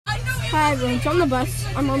Hi everyone, so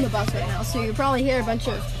I'm on the bus right now, so you'll probably hear a bunch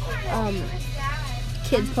of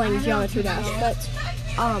kids playing Geometry Dash, but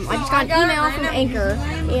I just got an email from Anchor,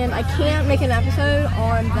 and I can't make an episode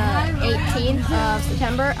on the 18th of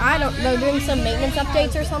September. I don't know, doing some maintenance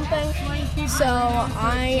updates or something, so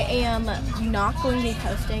I am not going to be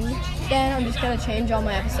posting again. I'm just going to change all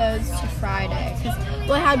my episodes to Friday, because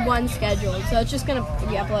I had one scheduled, so it's just going to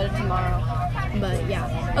be uploaded tomorrow, but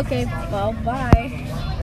yeah. Okay, well, bye.